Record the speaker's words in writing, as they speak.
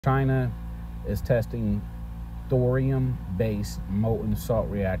China is testing thorium-based molten salt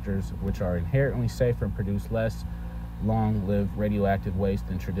reactors, which are inherently safer and produce less long-lived radioactive waste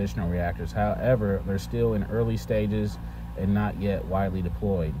than traditional reactors. However, they're still in early stages and not yet widely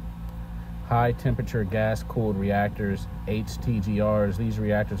deployed. High-temperature gas-cooled reactors, HTGRs, these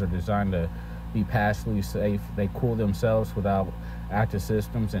reactors are designed to be passively safe. They cool themselves without active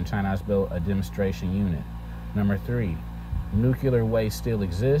systems, and China has built a demonstration unit. Number 3, nuclear waste still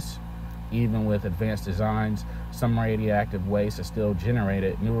exists. Even with advanced designs, some radioactive waste is still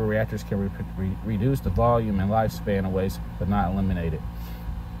generated. Newer reactors can reduce the volume and lifespan of waste, but not eliminate it.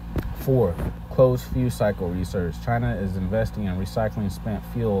 4, closed fuel cycle research. China is investing in recycling spent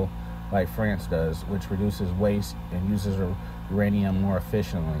fuel like France does, which reduces waste and uses uranium more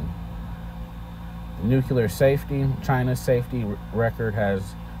efficiently. Nuclear safety. China's safety record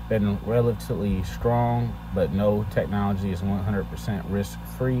has been relatively strong, but no technology is 100%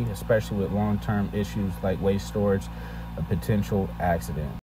 risk-free, especially with long-term issues like waste storage, a potential accident.